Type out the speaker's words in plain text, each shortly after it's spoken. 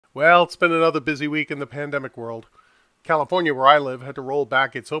Well, it's been another busy week in the pandemic world. California, where I live, had to roll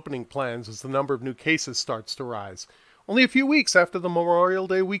back its opening plans as the number of new cases starts to rise. Only a few weeks after the Memorial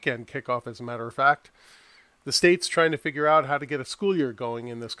Day weekend kickoff, as a matter of fact. The state's trying to figure out how to get a school year going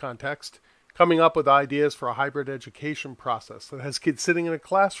in this context, coming up with ideas for a hybrid education process that has kids sitting in a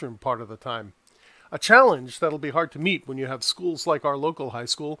classroom part of the time. A challenge that'll be hard to meet when you have schools like our local high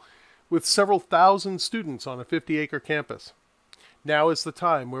school with several thousand students on a 50-acre campus. Now is the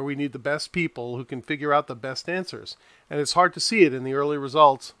time where we need the best people who can figure out the best answers, and it's hard to see it in the early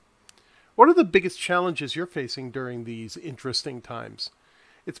results. What are the biggest challenges you're facing during these interesting times?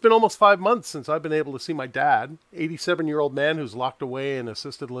 It's been almost 5 months since I've been able to see my dad, 87-year-old man who's locked away in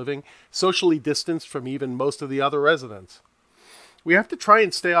assisted living, socially distanced from even most of the other residents. We have to try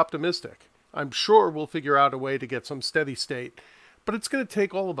and stay optimistic. I'm sure we'll figure out a way to get some steady state, but it's going to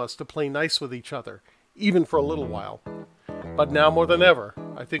take all of us to play nice with each other, even for a little while. But now more than ever,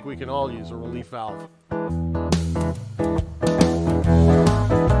 I think we can all use a relief valve.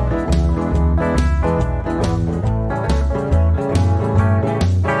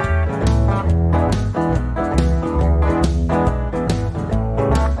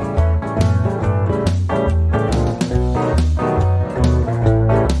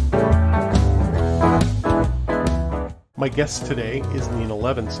 My guest today is Nina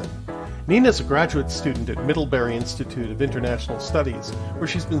Levinson. Nina is a graduate student at Middlebury Institute of International Studies, where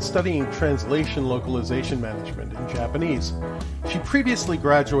she's been studying translation localization management in Japanese. She previously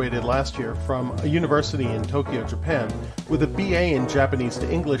graduated last year from a university in Tokyo, Japan, with a BA in Japanese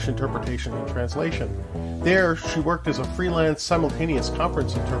to English interpretation and translation. There, she worked as a freelance simultaneous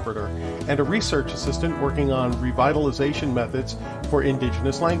conference interpreter and a research assistant working on revitalization methods for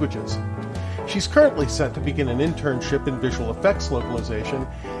indigenous languages. She's currently set to begin an internship in visual effects localization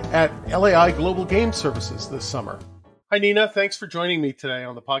at LAI Global Game Services this summer. Hi, Nina. Thanks for joining me today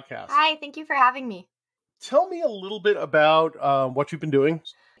on the podcast. Hi, thank you for having me. Tell me a little bit about what you've been doing.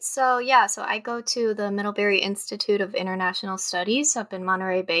 So I go to the Middlebury Institute of International Studies up in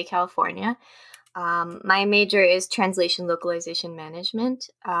Monterey Bay, California. My major is translation localization management,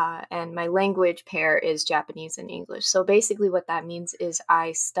 and my language pair is Japanese and English. So basically what that means is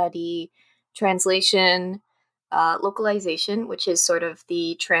I study translation, localization, which is sort of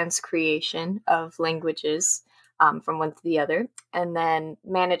the transcreation of languages from one to the other, and then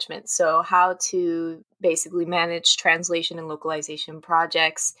management. So how to basically manage translation and localization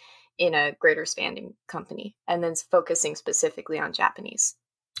projects in a greater spanning company, and then focusing specifically on Japanese.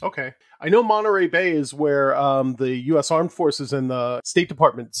 Okay. I know Monterey Bay is where the U.S. Armed Forces and the State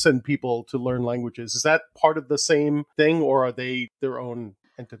Department send people to learn languages. Is that part of the same thing, or are they their own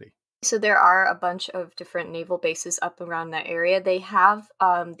entity? So there are a bunch of different naval bases up around that area. They have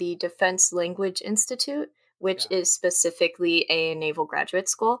the Defense Language Institute, which is specifically a naval graduate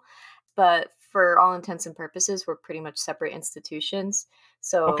school. But for all intents and purposes, we're pretty much separate institutions.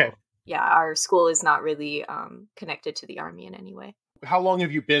 So our school is not really connected to the Army in any way. How long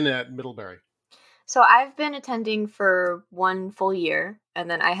have you been at Middlebury? So I've been attending for 1 full year,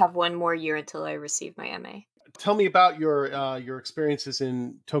 and then I have 1 more year until I receive my MA. Tell me about your experiences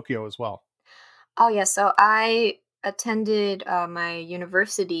in Tokyo as well. Oh, yeah. So I attended my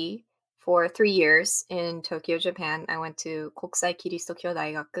university for 3 years in Tokyo, Japan. I went to Kokusai Kiristo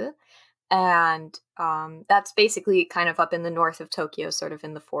Daigaku, and that's basically kind of up in the north of Tokyo, sort of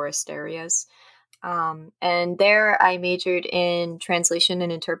in the forest areas. And there I majored in translation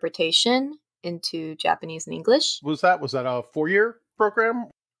and interpretation into Japanese and English. Was that a 4-year program?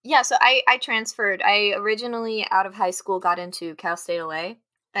 Yeah, so I transferred. I originally, out of high school, got into Cal State LA,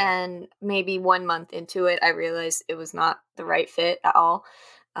 and maybe 1 month into it, I realized it was not the right fit at all.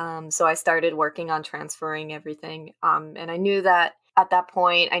 So I started working on transferring everything. And I knew that at that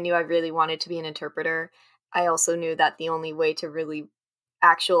point, I knew I really wanted to be an interpreter. I also knew that the only way to really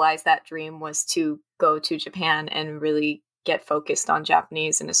actualize that dream was to go to Japan and really get focused on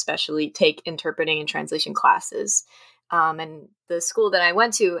Japanese, and especially take interpreting and translation classes. And the school that I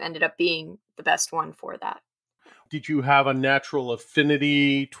went to ended up being the best one for that. Did you have a natural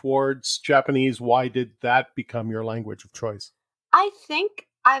affinity towards Japanese? Why did that become your language of choice? I think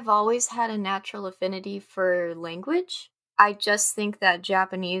I've always had a natural affinity for language. I just think that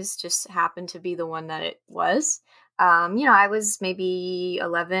Japanese just happened to be the one that it was. I was maybe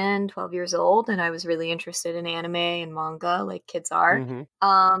 11, 12 years old, and I was really interested in anime and manga, like kids are.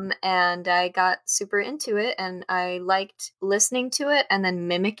 Mm-hmm. And I got super into it, and I liked listening to it and then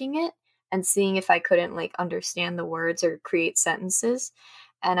mimicking it and seeing if I couldn't understand the words or create sentences.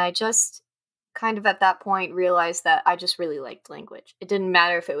 And I just kind of at that point realized that I just really liked language. It didn't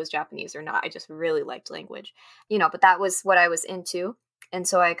matter if it was Japanese or not. I just really liked language, but that was what I was into. And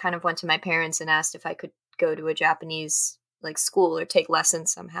so I kind of went to my parents and asked if I could go to a Japanese like school or take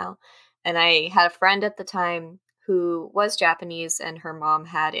lessons somehow. And I had a friend at the time who was Japanese, and her mom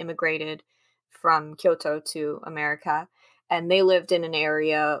had immigrated from Kyoto to America. And they lived in an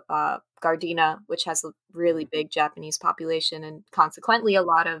area, Gardena, which has a really big Japanese population, and consequently a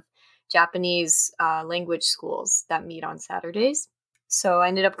lot of Japanese language schools that meet on Saturdays. So I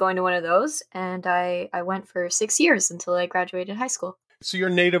ended up going to one of those, and I went for 6 years until I graduated high school. So you're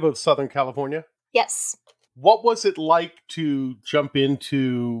native of Southern California? Yes. What was it like to jump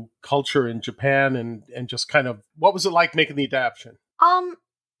into culture in Japan and just kind of, what was it like making the adaptation? Um,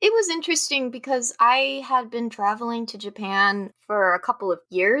 it was interesting because I had been traveling to Japan for a couple of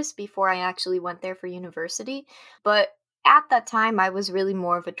years before I actually went there for university. But at that time, I was really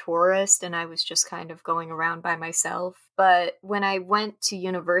more of a tourist and I was just kind of going around by myself. But when I went to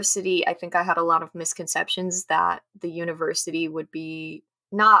university, I think I had a lot of misconceptions that the university would be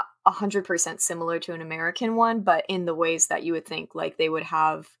not 100% similar to an American one, but in the ways that you would think, like they would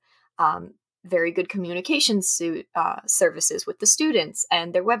have um, very good services with the students,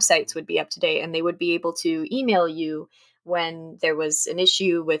 and their websites would be up to date, and they would be able to email you when there was an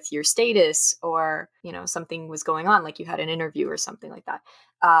issue with your status, or something was going on, like you had an interview or something like that.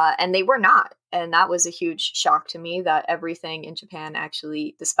 And they were not, and that was a huge shock to me, that everything in Japan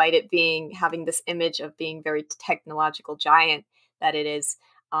actually, despite it being having this image of being very technological giant that it is,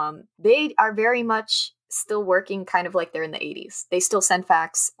 they are very much still working kind of like they're in the 80s. They still send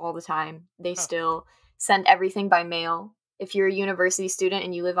fax all the time. They Huh. still send everything by mail. If you're a university student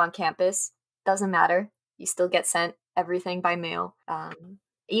and you live on campus, doesn't matter. You still get sent everything by mail.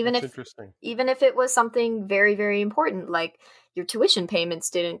 Even That's if interesting. even if it was something very, very important, like your tuition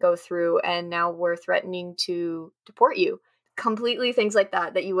payments didn't go through and now we're threatening to deport you. Completely things like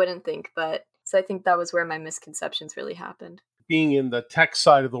that you wouldn't think. But so I think that was where my misconceptions really happened. Being in the tech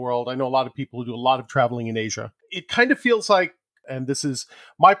side of the world, I know a lot of people who do a lot of traveling in Asia. It kind of feels like, and this is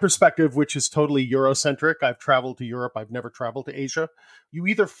my perspective, which is totally Eurocentric. I've traveled to Europe. I've never traveled to Asia. You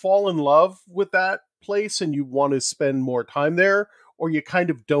either fall in love with that place and you want to spend more time there, or you kind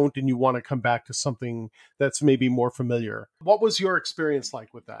of don't and you want to come back to something that's maybe more familiar. What was your experience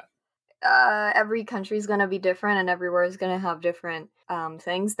like with that? Every country is going to be different, and everywhere is going to have different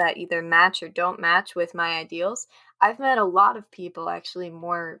things that either match or don't match with my ideals. I've met a lot of people, actually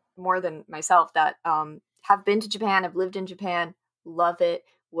more than myself, that have been to Japan, have lived in Japan, love it,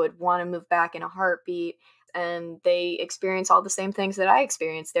 would want to move back in a heartbeat, and they experience all the same things that I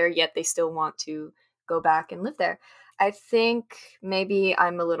experienced there, yet they still want to go back and live there. I think maybe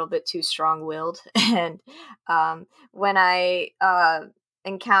I'm a little bit too strong-willed, and when I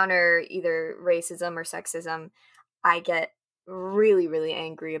encounter either racism or sexism, I get really, really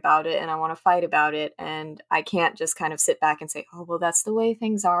angry about it and I want to fight about it. And I can't just kind of sit back and say, oh, well, that's the way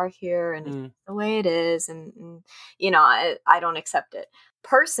things are here and it's Mm. the way it is. And I don't accept it.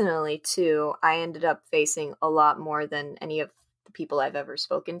 Personally, too, I ended up facing a lot more than any of the people I've ever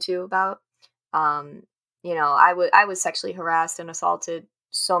spoken to about. Um, I was sexually harassed and assaulted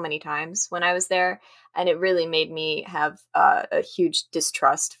so many times when I was there, and it really made me have a huge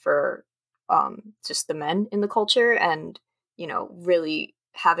distrust for just the men in the culture, and really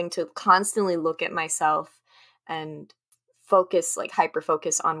having to constantly look at myself and focus, like hyper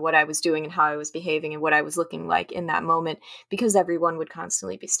focus on what I was doing and how I was behaving and what I was looking like in that moment, because everyone would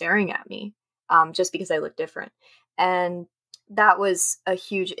constantly be staring at me just because I looked different. And that was a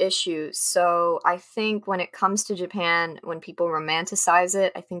huge issue. So I think when it comes to Japan, when people romanticize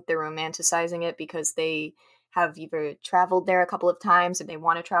it, I think they're romanticizing it because they have either traveled there a couple of times or they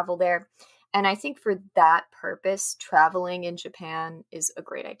want to travel there. And I think for that purpose, traveling in Japan is a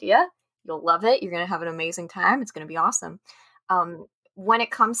great idea. You'll love it. You're going to have an amazing time. It's going to be awesome. When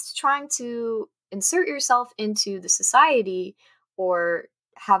it comes to trying to insert yourself into the society or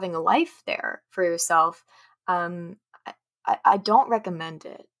having a life there for yourself, um, I don't recommend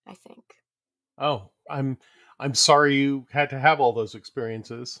it, I think. Oh, I'm sorry you had to have all those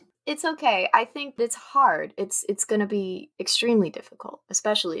experiences. It's okay. I think it's hard. It's going to be extremely difficult,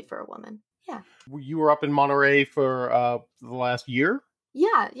 especially for a woman. Yeah. You were up in Monterey for the last year?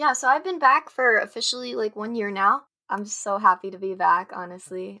 Yeah, yeah. So I've been back for officially like 1 year now. I'm so happy to be back,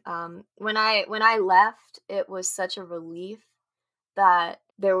 honestly. When I left, it was such a relief that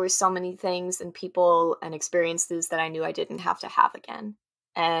there were so many things and people and experiences that I knew I didn't have to have again.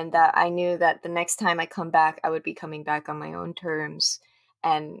 And that I knew that the next time I come back, I would be coming back on my own terms.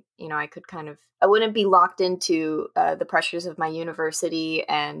 And, I wouldn't be locked into the pressures of my university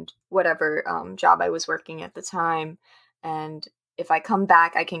and whatever job I was working at the time. And if I come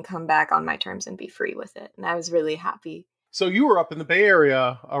back, I can come back on my terms and be free with it. And I was really happy. So you were up in the Bay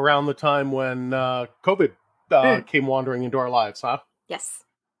Area around the time when COVID Mm, came wandering into our lives, huh? yes.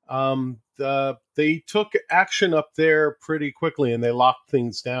 They took action up there pretty quickly and they locked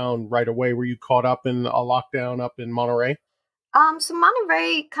things down right away. Were you caught up in a lockdown up in Monterey? So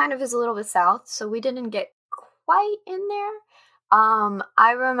Monterey kind of is a little bit south, so we didn't get quite in there.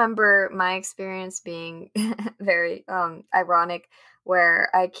 I remember my experience being very ironic, where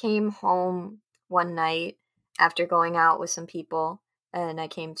I came home one night after going out with some people, and I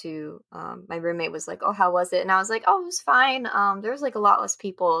came to my roommate was like, "Oh, how was it?" And I was like, "Oh, it was fine. There was like a lot less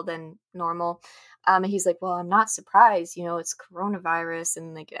people than normal." And he's like, "Well, I'm not surprised. You know, it's coronavirus,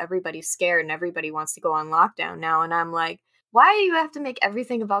 and like everybody's scared, and everybody wants to go on lockdown now." And I'm like, why do you have to make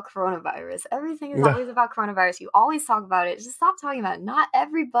everything about coronavirus? Everything is always about coronavirus. You always talk about it. Just stop talking about it. Not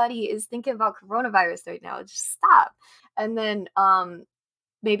everybody is thinking about coronavirus right now. Just stop. And then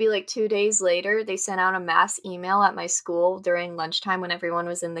maybe like 2 days later, they sent out a mass email at my school during lunchtime when everyone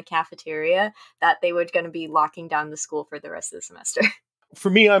was in the cafeteria that they were going to be locking down the school for the rest of the semester. For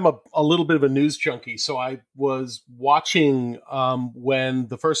me, I'm a little bit of a news junkie, so I was watching when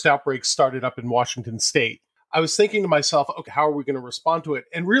the first outbreak started up in Washington State. I was thinking to myself, okay, how are we going to respond to it?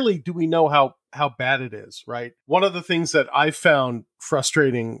 And really, do we know how bad it is? Right. One of the things that I found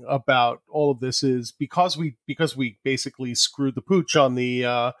frustrating about all of this is because we basically screwed the pooch on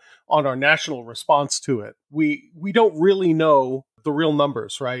our national response to it. We don't really know the real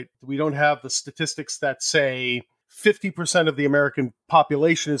numbers, right? We don't have the statistics that say 50% of the American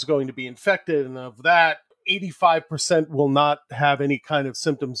population is going to be infected, and of that, 85% will not have any kind of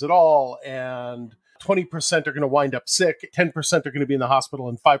symptoms at all, and 20% are going to wind up sick, 10% are going to be in the hospital,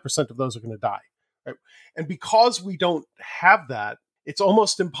 and 5% of those are going to die. Right? And because we don't have that, it's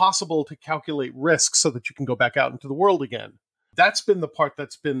almost impossible to calculate risk so that you can go back out into the world again. That's been the part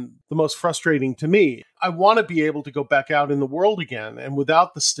that's been the most frustrating to me. I want to be able to go back out in the world again. And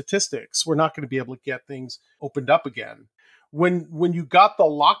without the statistics, we're not going to be able to get things opened up again. When you got the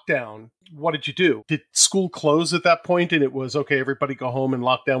lockdown, what did you do? Did school close at that point and it was, okay, everybody go home and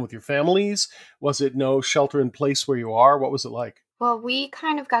lock down with your families? Was it no shelter in place where you are? What was it like? Well, we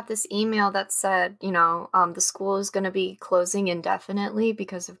kind of got this email that said, the school is going to be closing indefinitely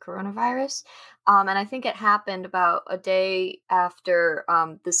because of coronavirus. And I think it happened about a day after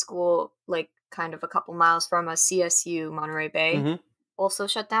the school, like kind of a couple miles from us, CSU, Monterey Bay, Mm-hmm. also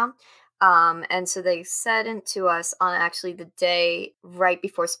shut down. And so they said it to us on actually the day right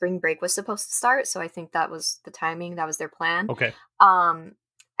before spring break was supposed to start. So I think that was the timing, that was their plan. Okay. Um,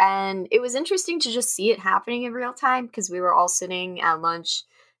 and it was interesting to just see it happening in real time because we were all sitting at lunch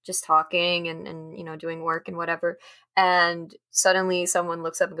just talking and doing work and whatever. And suddenly someone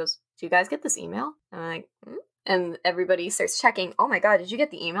looks up and goes, "Do you guys get this email?" And I'm like, "Hmm?" And everybody starts checking. "Oh my God, did you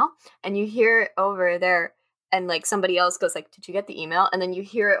get the email?" And you hear it over there and like somebody else goes like, "Did you get the email?" And then you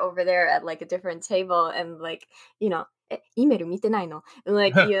hear it over there at like a different table and like, "Email mite nai no?" And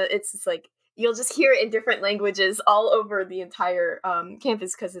like, it's just like you'll just hear it in different languages all over the entire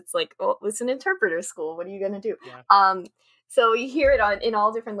campus because it's like, oh, it's an interpreter school. What are you gonna do? Yeah. So you hear it in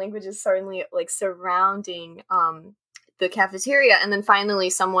all different languages, certainly like surrounding the cafeteria, and then finally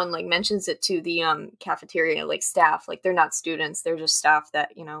someone like mentions it to the cafeteria like staff. Like they're not students; they're just staff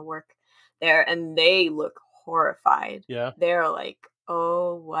that work there, and they look horrified. Yeah. They're like,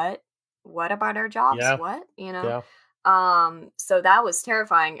 "Oh, what? What about our jobs? Yeah. What?" Yeah. So that was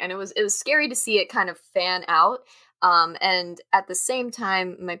terrifying, and it was scary to see it kind of fan out. And at the same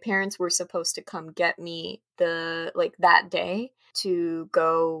time, my parents were supposed to come get me that day to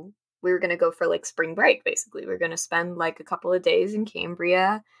go. We were gonna go for like spring break, basically. We are gonna spend like a couple of days in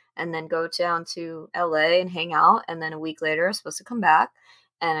Cambria and then go down to LA and hang out. And then a week later, I was supposed to come back.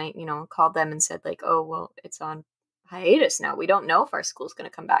 And I, called them and said, like, "Oh, well, it's on hiatus now. We don't know if our school's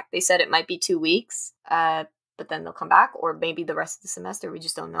gonna come back." They said it might be 2 weeks. But then they'll come back, or maybe the rest of the semester. We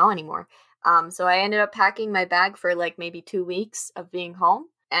just don't know anymore. So I ended up packing my bag for like maybe 2 weeks of being home,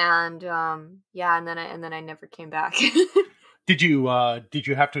 and yeah, and then I never came back. Did you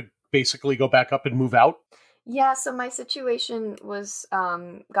have to basically go back up and move out? Yeah, so my situation was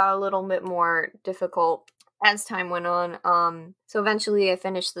got a little bit more difficult as time went on. So eventually I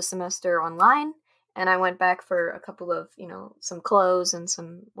finished the semester online and I went back for a couple of, some clothes and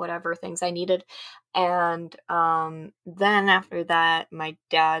some whatever things I needed. And then after that, my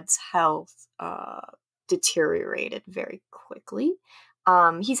dad's health deteriorated very quickly.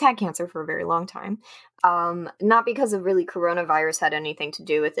 He's had cancer for a very long time. Not because of really coronavirus had anything to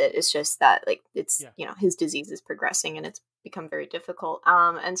do with it. It's just that like it's Yeah. his disease is progressing and it's become very difficult.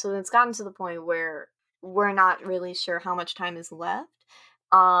 And so it's gotten to the point where we're not really sure how much time is left.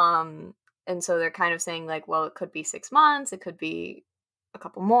 Um, And so they're kind of saying like, well, it could be 6 months, it could be a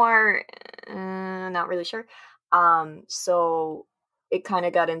couple more, not really sure. So it kind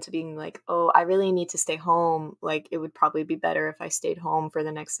of got into being like, oh, I really need to stay home. Like, it would probably be better if I stayed home for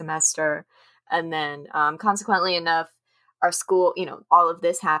the next semester. And then, consequently enough, our school, all of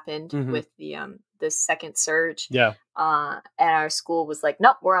this happened Mm-hmm. with the this second surge. Yeah. And our school was like,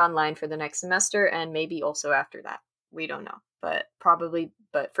 nope, we're online for the next semester, and maybe also after that. We don't know, but probably,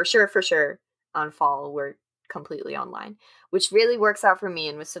 but for sure, on fall we're completely online, which really works out for me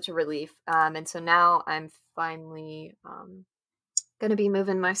and was such a relief. And so now I'm finally gonna be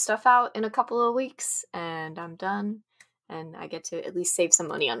moving my stuff out in a couple of weeks, and I'm done, and I get to at least save some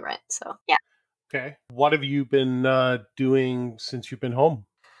money on rent. So yeah. Okay. What have you been doing since you've been home?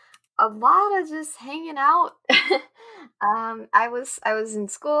 A lot of just hanging out. I was in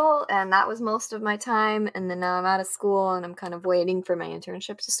school, and that was most of my time, and then now I'm out of school, and I'm kind of waiting for my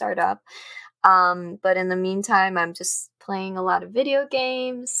internship to start up. But in the meantime, I'm just playing a lot of video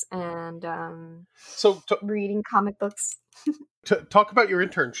games and So reading comic books. talk about your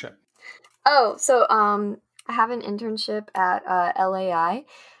internship. Oh, so I have an internship at LAI,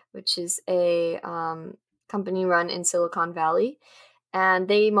 which is a company run in Silicon Valley, and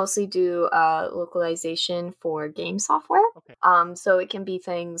they mostly do localization for game software. Okay. So it can be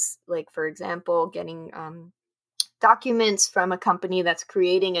things like, for example, getting documents from a company that's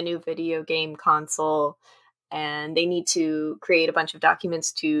creating a new video game console, and they need to create a bunch of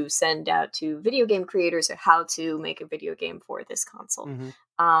documents to send out to video game creators of how to make a video game for this console.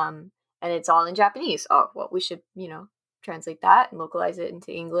 Mm-hmm. Um, and it's all in Japanese. Oh, well, we should, translate that and localize it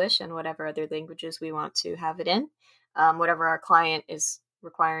into English and whatever other languages we want to have it in, whatever our client is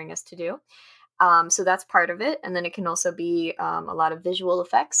requiring us to do. So that's part of it. And then it can also be a lot of visual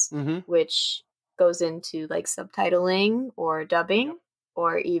effects, Mm-hmm. which goes into like subtitling or dubbing, Yep.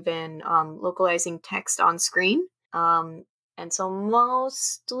 or even localizing text on screen. And so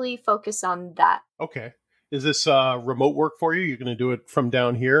mostly focus on that. Okay. Is this remote work for you? You're going to do it from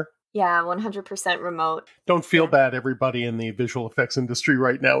down here? Yeah, 100% remote. Don't feel Yeah. bad. Everybody in the visual effects industry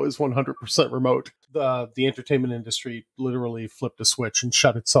right now is 100% remote. The entertainment industry literally flipped a switch and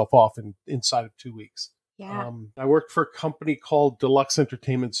shut itself off inside of 2 weeks. Yeah. I worked for a company called Deluxe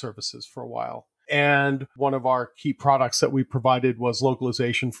Entertainment Services for a while. And one of our key products that we provided was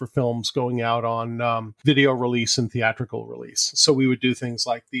localization for films going out on video release and theatrical release. So we would do things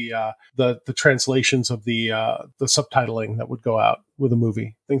like the translations of the subtitling that would go out with a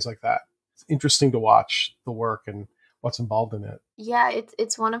movie, things like that. It's interesting to watch the work and what's involved in it. Yeah,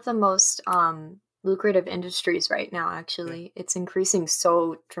 it's one of the most lucrative industries right now, actually. It's increasing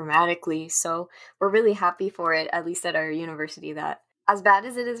so dramatically. So we're really happy for it, at least at our university, that as bad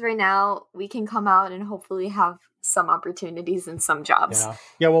as it is right now, we can come out and hopefully have some opportunities and some jobs.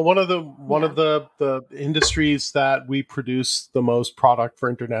 Yeah. Well, one of the industries that we produce the most product for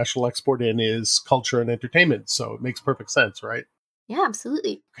international export in is culture and entertainment. So it makes perfect sense, right? Yeah,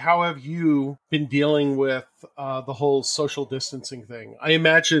 absolutely. How have you been dealing with the whole social distancing thing? I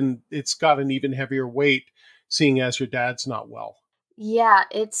imagine it's got an even heavier weight, seeing as your dad's not well. Yeah,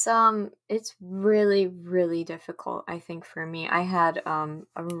 it's really, really difficult, I think, for me. I had a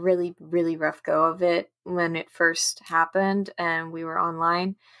really, really rough go of it when it first happened and we were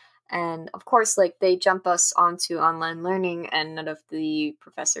online. And of course, like, they jump us onto online learning, and none of the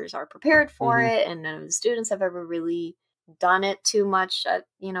professors are prepared for Mm-hmm. it, and none of the students have ever really done it too much up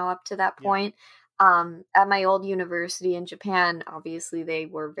to that Yeah. point. At my old university in Japan, obviously they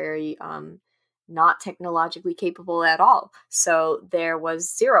were very not technologically capable at all. So there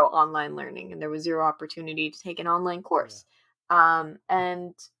was zero online learning, and there was zero opportunity to take an online course.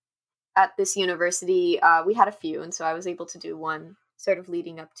 And at this university, we had a few, and so I was able to do one sort of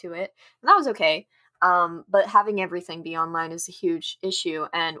leading up to it, and that was okay. But having everything be online is a huge issue,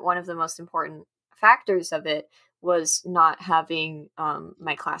 and one of the most important factors of it was not having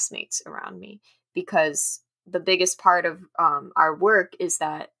my classmates around me, because the biggest part of our work is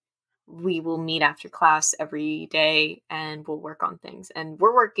that we will meet after class every day and we'll work on things. And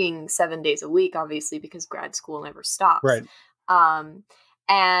we're working 7 days a week, obviously, because grad school never stops. Right.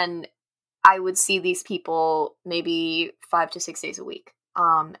 And I would see these people maybe 5 to 6 days a week,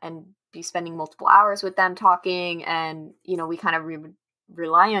 and be spending multiple hours with them talking. And, we kind of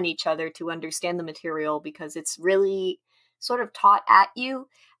rely on each other to understand the material, because it's really sort of taught at you.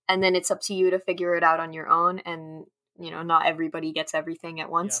 And then it's up to you to figure it out on your own. And, not everybody gets everything at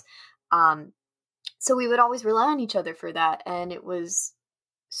once. So we would always rely on each other for that. And it was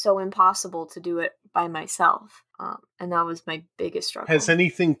so impossible to do it by myself. And that was my biggest Has struggle.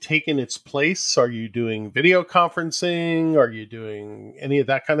 anything taken its place? Are you doing video conferencing? Are you doing any of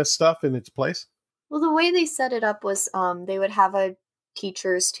that kind of stuff in its place? Well, the way they set it up was they would have a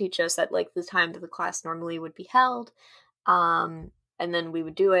teachers teach us at like the time that the class normally would be held, um, and then we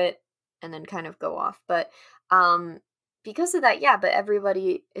would do it and then kind of go off. But um, because of that, yeah, but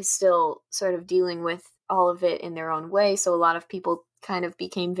everybody is still sort of dealing with all of it in their own way. So a lot of people kind of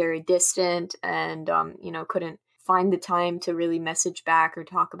became very distant and, couldn't find the time to really message back or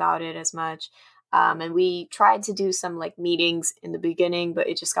talk about it as much. And we tried to do some like meetings in the beginning, but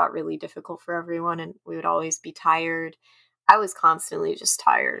it just got really difficult for everyone and we would always be tired. I was constantly just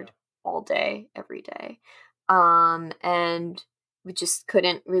Yeah. tired all day, every day. And we just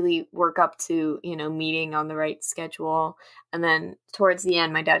couldn't really work up to, meeting on the right schedule. And then towards the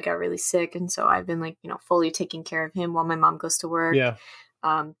end, my dad got really sick. And so I've been like, fully taking care of him while my mom goes to work. Yeah.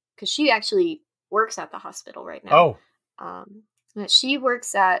 Because she actually works at the hospital right now. Oh, She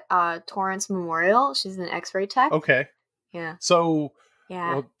works at Torrance Memorial. She's an X-ray tech. okay. Yeah. So,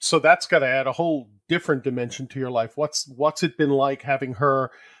 Yeah. well, so that's got to add a whole different dimension to your life. What's it been like having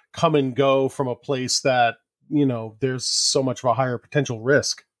her come and go from a place that, there's so much of a higher potential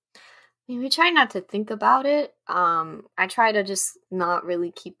risk? I mean, we try not to think about it. I try to just not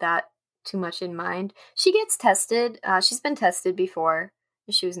really keep that too much in mind. She gets tested. She's been tested before.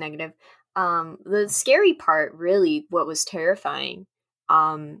 She was negative. The scary part, really, what was terrifying,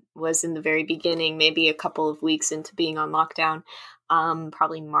 was in the very beginning, maybe a couple of weeks into being on lockdown,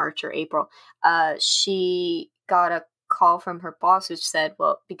 probably March or April. She got a call from her boss, which said,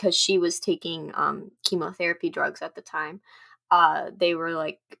 well, because she was taking chemotherapy drugs at the time, they were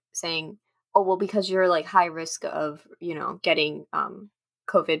like saying, oh, well, because you're like high risk of, getting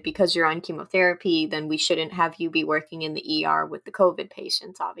COVID because you're on chemotherapy, then we shouldn't have you be working in the ER with the COVID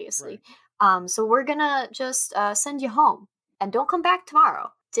patients, Right. obviously. So we're gonna just send you home and don't come back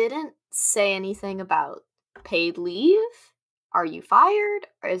tomorrow. Didn't say anything about paid leave. Are you fired?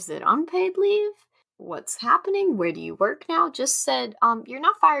 Or is it unpaid leave? What's happening? Where do you work now? Just said, you're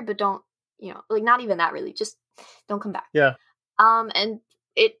not fired, but don't, like not even that really. Just don't come back. Yeah. And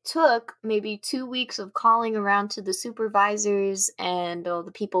it took maybe 2 weeks of calling around to the supervisors and all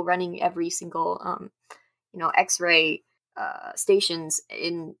the people running every single, X-ray stations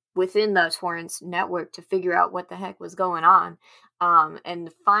in within the Torrance network to figure out what the heck was going on.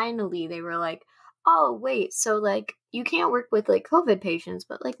 And finally, they were like, "Oh, wait, so like you can't work with like COVID patients,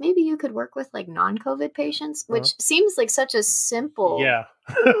 but like maybe you could work with like non-COVID patients," Uh-huh. which seems like such a simple Yeah.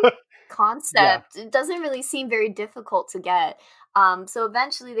 Yeah. concept. It doesn't really seem very difficult to get. So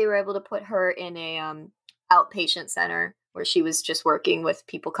eventually they were able to put her in a outpatient center where she was just working with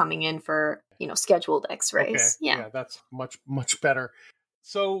people coming in for, scheduled Okay. x-rays. Yeah. Yeah, that's much, much better.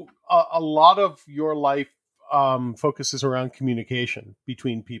 So a lot of your life focuses around communication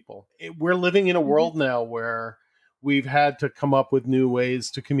between people. We're living in a hmm world now where we've had to come up with new ways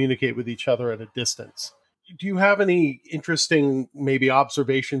to communicate with each other at a distance. Do you have any interesting, maybe,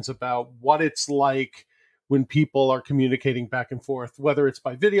 observations about what it's like when people are communicating back and forth, whether it's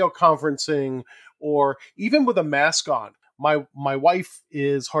by video conferencing or even with a mask on? My wife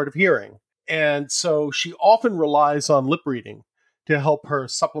is hard of hearing, and so she often relies on lip reading to help her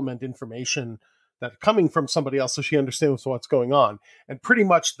supplement information that coming from somebody else so she understands what's going on. And pretty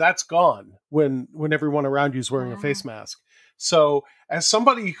much that's gone when everyone around you is wearing a Wow. face mask. So as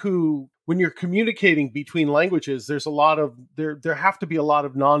somebody who, when you're communicating between languages, there's a lot of there have to be a lot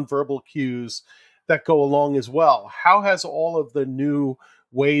of nonverbal cues that go along as well. How has all of the new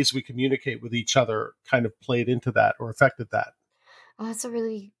ways we communicate with each other kind of played into that or affected that? Oh, that's a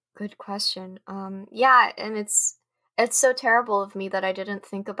really good question. Yeah, and it's so terrible of me that I didn't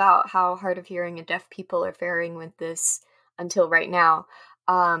think about how hard of hearing and deaf people are faring with this until right now.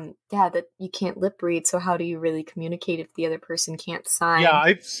 Yeah, that you can't lip read, so how do you really communicate if the other person can't Yeah,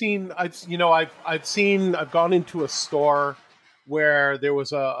 sign? I've gone into a store where there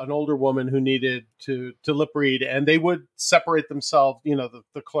was an older woman who needed to lip read, and they would separate themselves.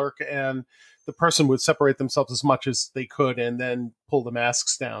 The clerk and the person would separate themselves as much as they could, and then pull the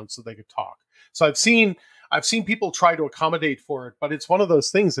masks down so they could talk. So I've seen people try to accommodate for it, but it's one of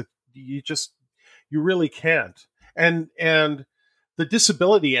those things that you really can't. And the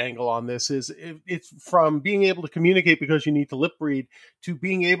disability angle on this is it's from being able to communicate because you need to lip read to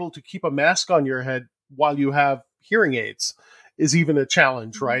being able to keep a mask on your head while you have hearing aids is even a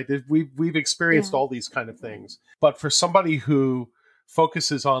challenge, Mhm. right? We've experienced Yeah. all these kind of things. But for somebody who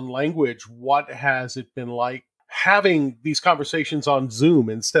focuses on language, what has it been like having these conversations on Zoom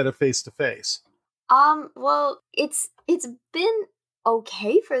instead of face to face? Well, it's been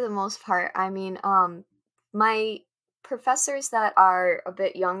okay for the most part. I mean, my professors that are a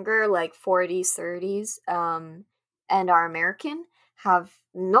bit younger, like 40s, 30s, and are American, have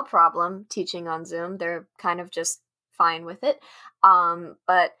no problem teaching on Zoom. They're kind of just fine with it.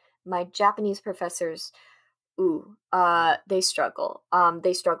 But my Japanese professors, ooh, Yeah. they struggle.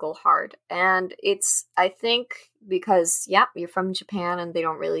 They struggle hard. And it's, I think, because, yeah, you're from Japan and they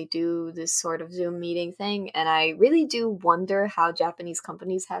don't really do this sort of Zoom meeting thing. And I really do wonder how Japanese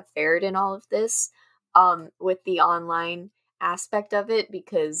companies have fared in all of this, with the online aspect of it,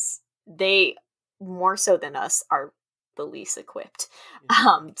 because they, more so than us, are the least equipped,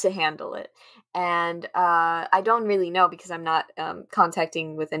 Interesting. to handle it. And I don't really know because I'm not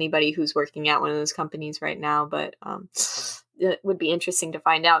contacting with anybody who's working at one of those companies right now, but Yeah. it would be interesting to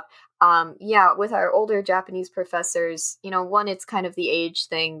find out. Yeah, with our older Japanese professors, one, it's kind of the age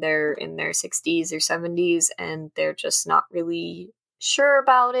thing. They're in their 60s or 70s, and they're just not really sure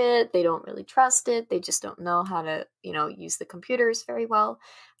about it. They don't really trust it. They just don't know how to, use the computers very well.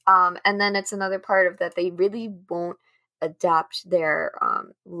 And then it's another part of that they really won't adapt their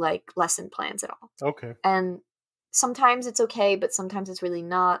like lesson plans at all. Okay. And sometimes it's okay, but sometimes it's really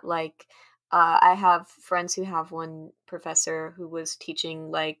not. Like, I have friends who have one professor who was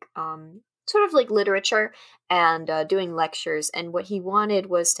teaching like sort of like literature and doing lectures, and what he wanted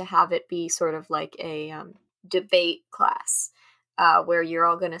was to have it be sort of like a debate class, where you're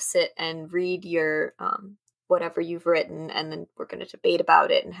all going to sit and read your whatever you've written, and then we're going to debate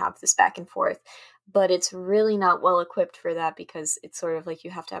about it and have this back and forth. But it's really not well equipped for that because it's sort of like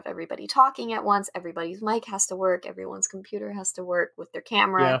you have to have everybody talking at once, everybody's mic has to work, everyone's computer has to work with their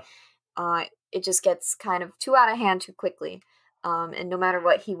camera. Yeah. It just gets kind of too out of hand too quickly. And no matter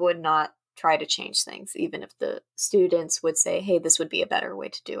what, he would not try to change things, even if the students would say, hey, this would be a better way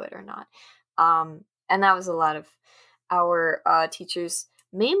to do it or not. And that was a lot of our teachers,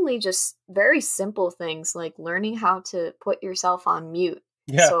 mainly just very simple things like learning how to put yourself on mute.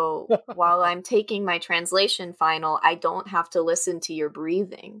 Yeah. So while I'm taking my translation final, I don't have to listen to your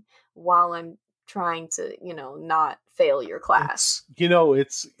breathing while I'm trying to, not fail your class.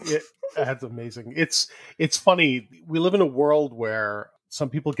 That's amazing. It's funny. We live in a world where some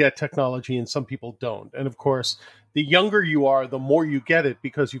people get technology and some people don't. And of course, the younger you are, the more you get it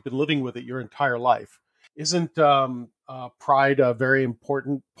because you've been living with it your entire life. Isn't pride a very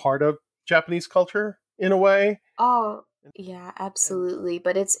important part of Japanese culture in a way? Oh, And, yeah, and absolutely.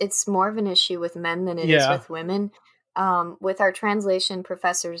 But it's more of an issue with men than it is yeah, with women. With our translation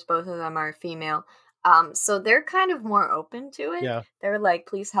professors, both of them are female. So they're kind of more open to it. yeah, They're like,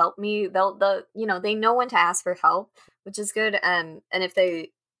 please help me. They know when to ask for help, which is good. And if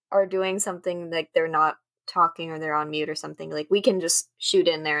they are doing something like they're not talking or they're on mute or something, like we can just shoot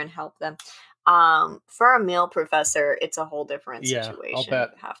in there and help them. For a male professor, it's a whole different yeah. I'll situation. bet.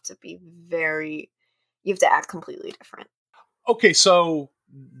 You have to act completely different. Okay, so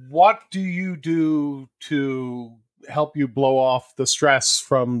what do you do to help you blow off the stress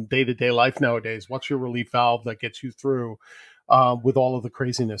from day to day life nowadays? What's your relief valve that gets you through with all of the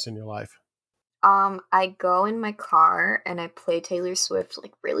craziness in your life? I go in my car and I play Taylor Swift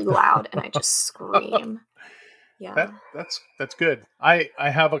like really loud and I just scream. Yeah. That's good. I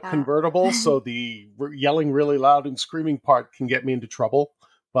have a Yeah. convertible, so the yelling really loud and screaming part can get me into trouble,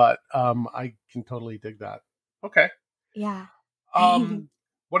 but I can totally dig that. Okay. Yeah. Um,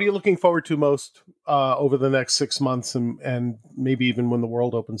 what are you looking forward to most over the next 6 months, and maybe even when the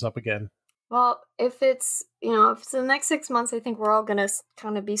world opens up again? Well, if it's the next 6 months, I think we're all gonna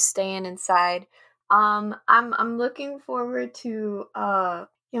kind of be staying inside. I'm looking forward to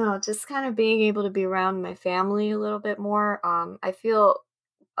just kind of being able to be around my family a little bit more. I feel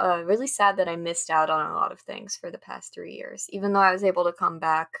really sad that I missed out on a lot of things for the past 3 years, even though I was able to come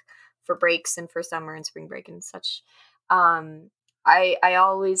back for breaks and for summer and spring break and such. I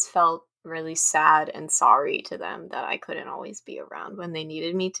always felt really sad and sorry to them that I couldn't always be around when they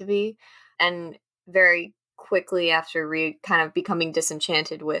needed me to be. And very quickly after kind of becoming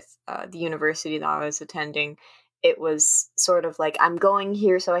disenchanted with the university that I was attending, it was sort of like, I'm going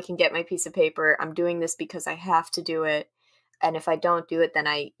here so I can get my piece of paper. I'm doing this because I have to do it, and if I don't do it, then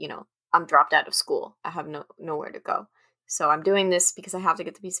I'm dropped out of school. I have nowhere to go. So I'm doing this because I have to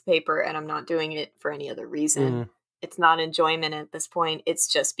get the piece of paper, and I'm not doing it for any other reason. Mm, It's not enjoyment at this point. It's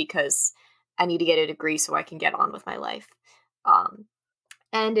just because I need to get a degree so I can get on with my life. Um,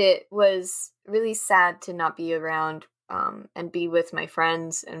 and it was really sad to not be around, and be with my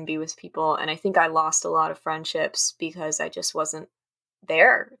friends and be with people. And I think I lost a lot of friendships because I just wasn't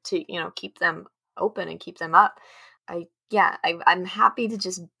there to, keep them open and keep them up. I'm happy to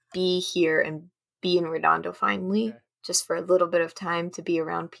just be here and be in Redondo finally. okay. just for a little bit of time to be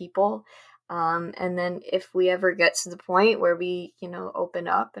around people. And then if we ever get to the point where we, open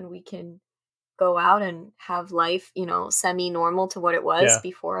up and we can go out and have life, semi-normal to what it was Yeah.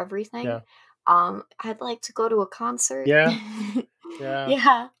 before everything, Yeah. I'd like to go to a concert. Yeah. Yeah.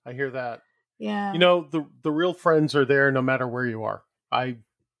 Yeah. I hear that. Yeah. The real friends are there no matter where you are.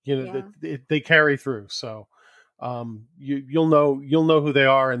 Yeah. They carry through. So, you'll know who they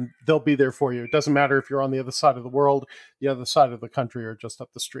are, and they'll be there for you. It doesn't matter if you're on the other side of the world, the other side of the country, or just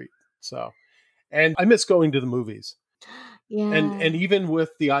up the street. So, and I miss going to the movies. And Yeah. even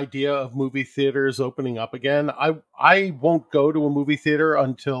with the idea of movie theaters opening up again, I won't go to a movie theater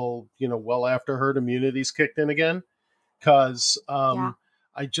until, well after herd immunity's kicked in again, because Yeah.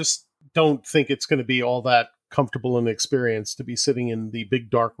 I just don't think it's going to be all that comfortable an experience to be sitting in the big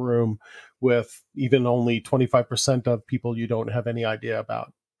dark room with even only 25% of people you don't have any idea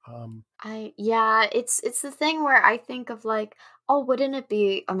about. It's the thing where I think of like, oh, wouldn't it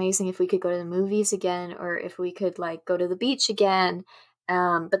be amazing if we could go to the movies again, or if we could like go to the beach again?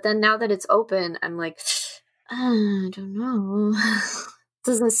 But then now that it's open, I'm like, I don't know.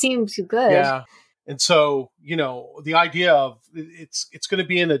 Doesn't seem too good. Yeah. And so, the idea of it's going to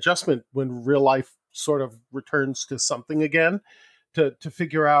be an adjustment when real life sort of returns to something again, to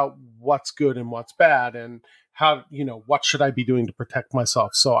figure out what's good and what's bad, and how, what should I be doing to protect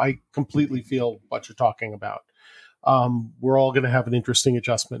myself. So I completely feel what you're talking about. We're all going to have an interesting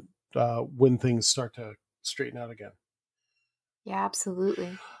adjustment when things start to straighten out again. Yeah,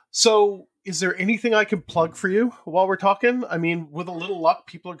 absolutely. So, is there anything I can plug for you while we're talking? I mean, with a little luck,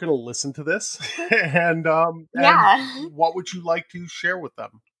 people are going to listen to this, and Yeah. what would you like to share with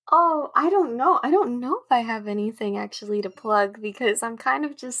them? Oh, I don't know. I don't know if I have anything actually to plug because I'm kind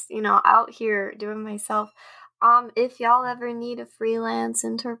of just, out here doing myself. If y'all ever need a freelance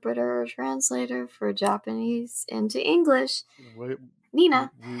interpreter or translator for Japanese into English, We,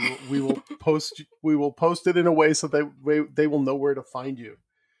 Nina. we will post it in a way so that they will know where to find you.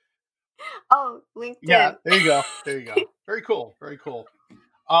 Oh, Yeah, LinkedIn. there you go. There you go. Very cool. Very cool.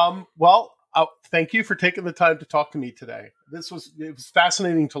 Well, thank you for taking the time to talk to me today. It was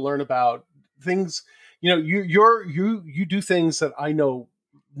fascinating to learn about things. You do things that I know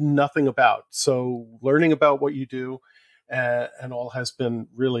nothing about. So learning about what you do and all has been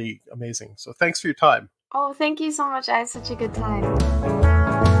really amazing. So thanks for your time. Oh, thank you so much. I had such a good time.